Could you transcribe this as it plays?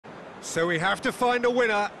So we have to find a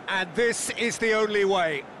winner, and this is the only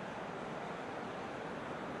way.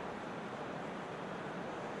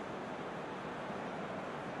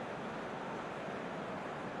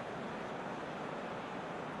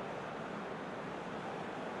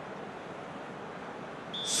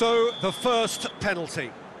 So, the first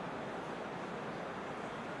penalty.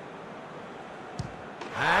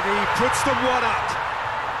 And he puts them one up.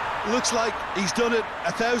 Looks like he's done it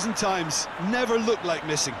 1,000 times. Never looked like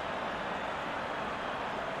missing.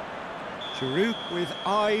 Giroud with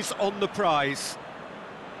eyes on the prize.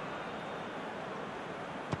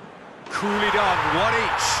 Coolly done, one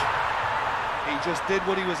each. He just did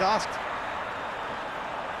what he was asked.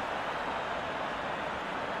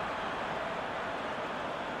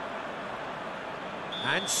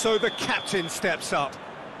 And so the captain steps up.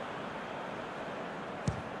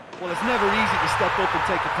 Well, it's never easy to step up and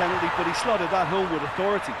take a penalty, but he slotted that home with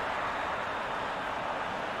authority.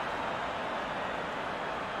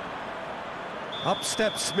 Up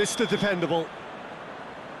steps Mr. Dependable.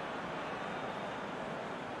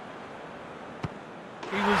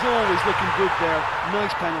 He was always looking good there.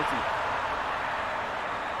 Nice penalty.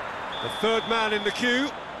 The third man in the queue.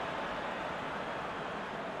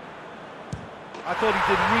 I thought he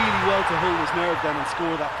did really well to hold his nerve then and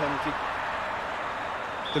score that penalty.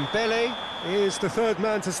 Dembele is the third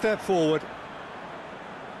man to step forward.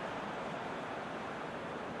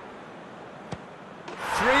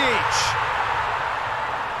 Three each.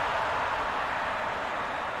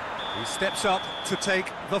 He steps up to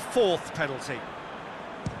take the fourth penalty.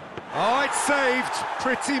 Oh, it's saved,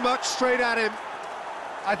 pretty much straight at him.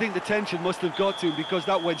 I think the tension must have got to him because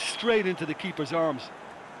that went straight into the keeper's arms.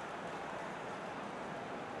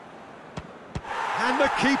 And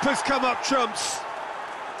the keeper's come up trumps.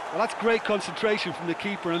 Well, that's great concentration from the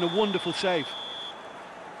keeper and a wonderful save.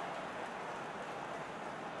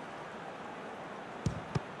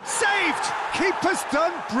 Saved! Keeper's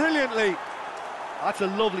done brilliantly. That's a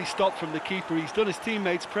lovely stop from the keeper. He's done his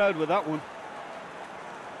teammates proud with that one.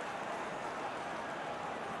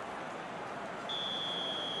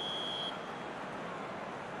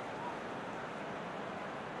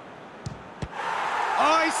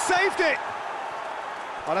 Oh, he saved it!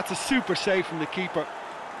 Oh, that's a super save from the keeper.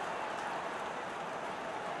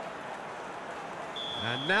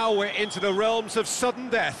 And now we're into the realms of sudden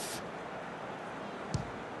death.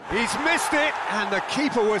 He's missed it, and the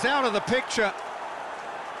keeper was out of the picture.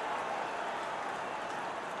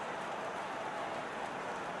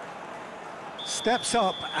 Steps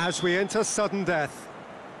up as we enter sudden death.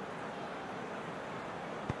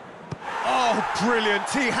 Oh, brilliant!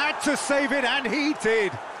 He had to save it, and he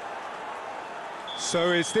did.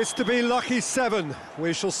 So is this to be lucky 7?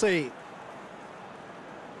 We shall see.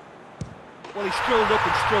 Well, he strolled up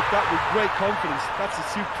and struck that with great confidence. That's a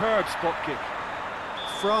superb spot kick.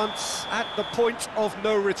 France at the point of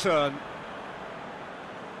no return.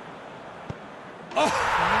 Oh,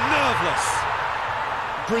 nerveless.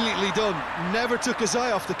 Brilliantly done. Never took his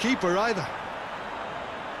eye off the keeper either.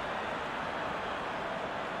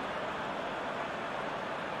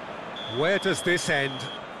 Where does this end?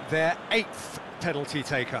 Their 8th penalty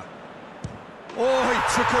taker. Oh,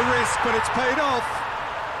 he took a risk, but it's paid off.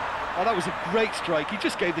 Oh, that was a great strike. He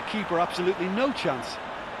just gave the keeper absolutely no chance.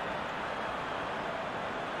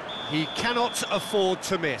 He cannot afford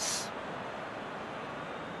to miss.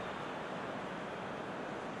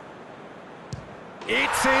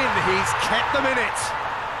 It's in, he's kept them in it.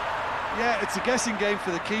 Yeah, it's a guessing game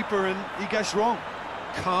for the keeper and he guessed wrong.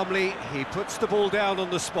 Calmly, he puts the ball down on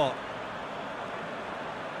the spot.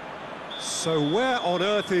 So where on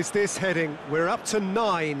earth is this heading? We're up to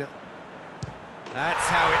 9. That's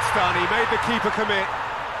how it's done, he made the keeper commit.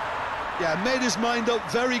 Yeah, made his mind up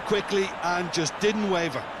very quickly and just didn't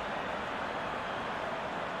waver.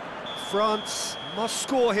 France must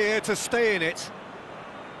score here to stay in it.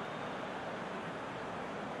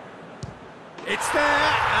 It's there,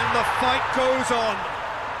 and the fight goes on.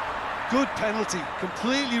 Good penalty,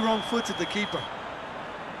 completely wrong-footed the keeper.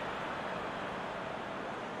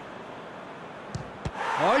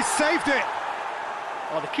 Oh, he saved it!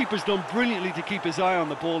 Oh, the keeper's done brilliantly to keep his eye on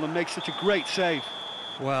the ball and make such a great save.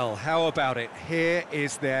 Well, how about it? Here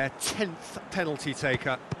is their 10th penalty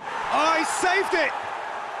taker. Oh, he saved it!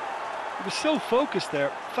 He was so focused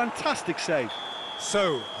there. Fantastic save.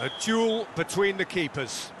 So, a duel between the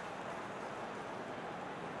keepers.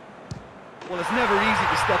 Well, it's never easy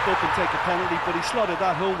to step up and take a penalty, but he slotted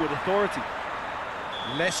that home with authority.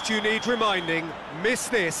 Lest you need reminding, miss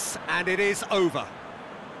this and it is over.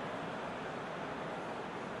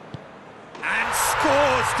 And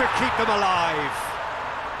scores to keep them alive.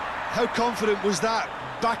 How confident was that?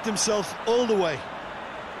 backed himself all the way.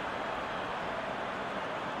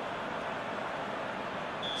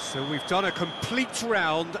 So we've done a complete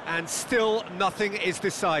round and still nothing is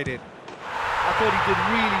decided. I thought he did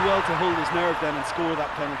really well to hold his nerve then and score that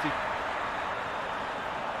penalty.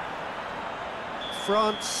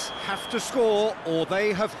 France have to score or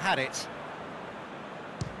they have had it.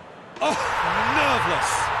 Oh,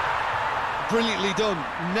 nerveless! Brilliantly done.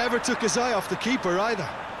 Never took his eye off the keeper either.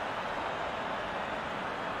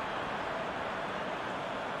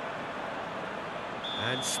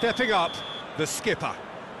 And stepping up, the skipper.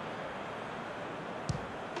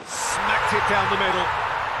 Smacked it down the middle.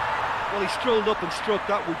 Well, he strolled up and struck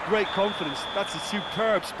that with great confidence. That's a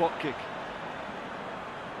superb spot kick.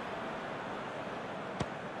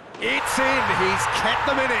 It's in, he's kept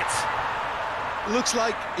them in it. Looks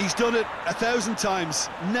like he's done it 1,000 times.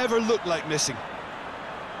 Never looked like missing.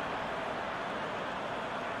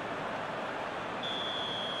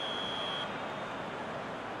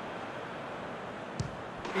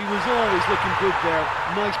 He was always looking good there.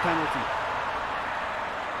 Nice penalty.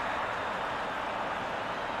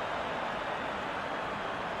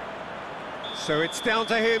 So it's down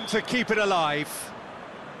to him to keep it alive.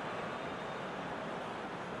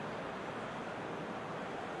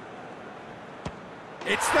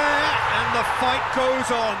 It's there, and the fight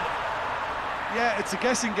goes on. Yeah, it's a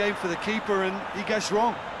guessing game for the keeper, and he guessed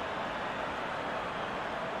wrong.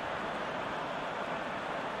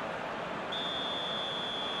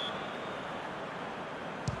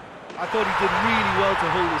 I thought he did really well to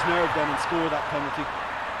hold his nerve then and score that penalty.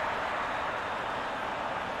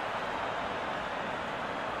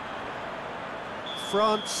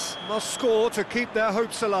 France must score to keep their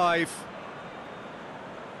hopes alive.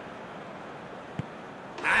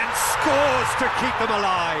 And scores to keep them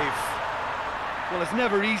alive. Well, it's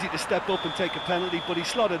never easy to step up and take a penalty, but he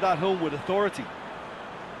slotted that home with authority.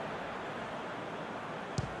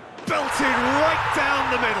 Belted right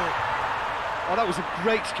down the middle. Oh, that was a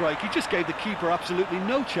great strike. He just gave the keeper absolutely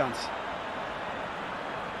no chance.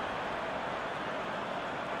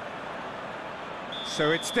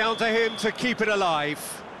 So it's down to him to keep it alive.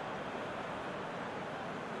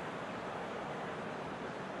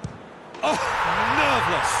 Oh,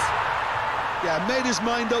 nerveless. Yeah, made his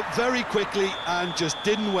mind up very quickly and just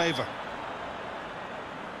didn't waver.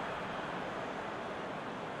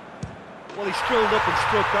 Well, he strolled up and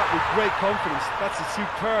struck that with great confidence. That's a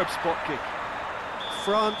superb spot kick.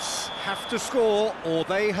 France have to score or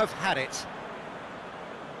they have had it.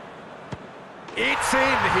 It's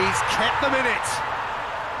in, he's kept them in it.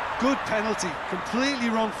 Good penalty,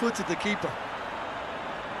 completely wrong-footed the keeper.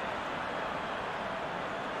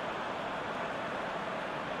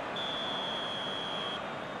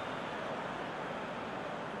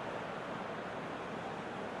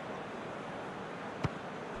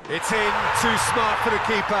 It's in, too smart for the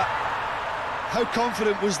keeper. How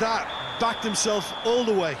confident was that? Backed himself all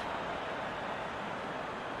the way.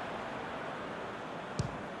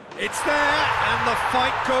 It's there, and the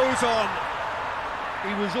fight goes on.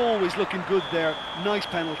 He was always looking good there. Nice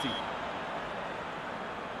penalty.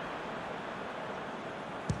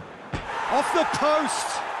 Off the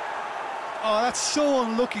post. Oh, that's so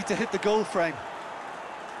unlucky to hit the goal frame.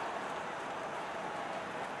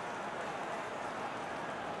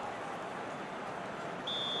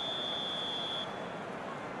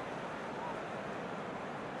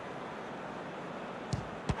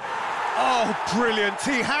 Oh, brilliant.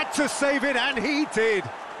 He had to save it, and he did.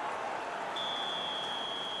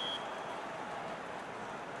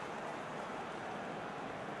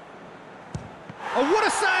 Oh, what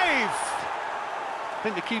a save! I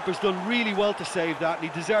think the keeper's done really well to save that, and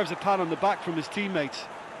he deserves a pat on the back from his teammates.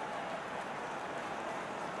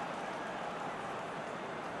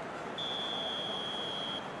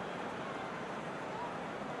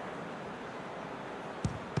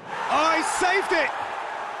 Oh, he saved it!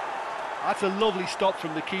 That's a lovely stop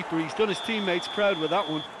from the keeper. He's done his teammates proud with that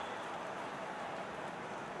one.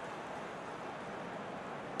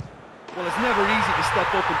 Well, it's never easy to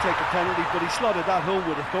step up and take a penalty, but he slotted that home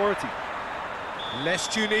with authority.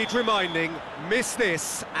 Lest you need reminding, miss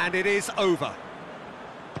this and it is over.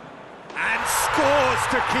 And scores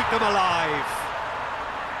to keep them alive.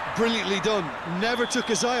 Brilliantly done. Never took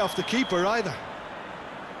his eye off the keeper either.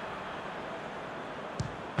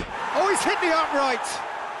 Oh, he's hit the upright.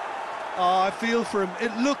 Oh, I feel for him.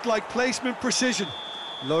 It looked like placement precision.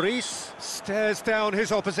 Lloris stares down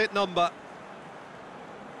his opposite number.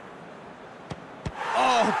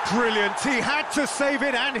 Oh, brilliant. He had to save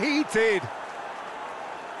it, and he did.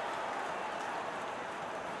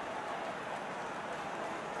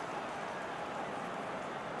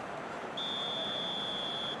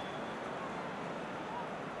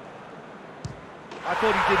 I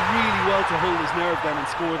thought he did really well to hold his nerve then and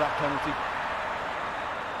score that penalty.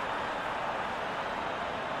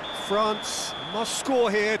 France must score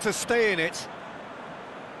here to stay in it.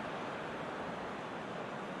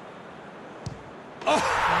 Oh,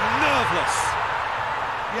 nerveless!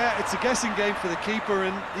 Yeah, it's a guessing game for the keeper,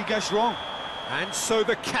 and he guessed wrong. And so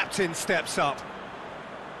the captain steps up.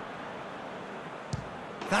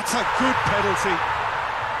 That's a good penalty.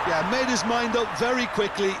 Yeah, made his mind up very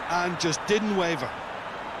quickly and just didn't waver.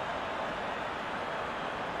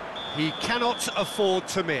 He cannot afford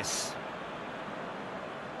to miss.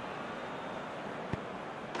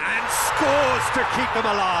 And scores to keep them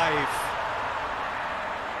alive.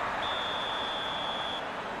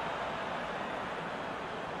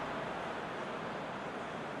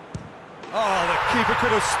 Oh, the keeper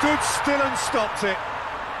could have stood still and stopped it.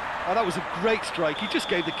 Oh, that was a great strike. He just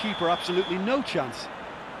gave the keeper absolutely no chance.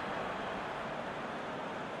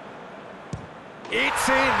 It's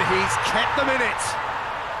in, he's kept them in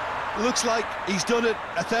it. Looks like he's done it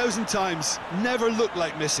 1,000 times. Never looked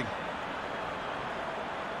like missing.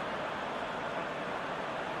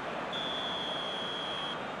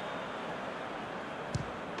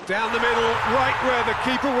 Down the middle, right where the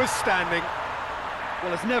keeper was standing.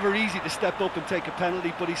 Well, it's never easy to step up and take a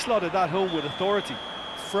penalty, but he slotted that home with authority.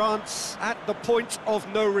 France at the point of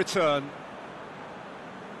no return.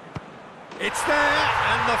 It's there,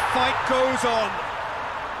 and the fight goes on.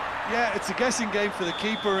 Yeah, it's a guessing game for the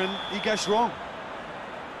keeper, and he guessed wrong.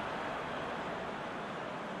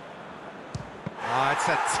 Ah, it's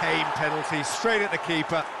a tame penalty, straight at the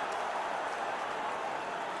keeper.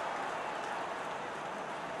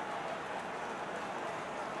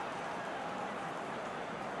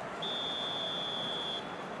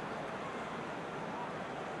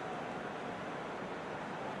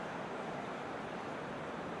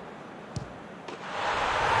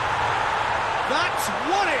 That's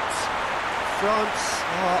won it! France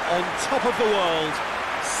are on top of the world.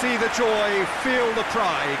 See the joy, feel the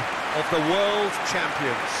pride of the world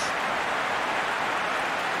champions.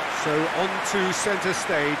 So on to centre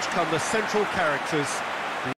stage come the central characters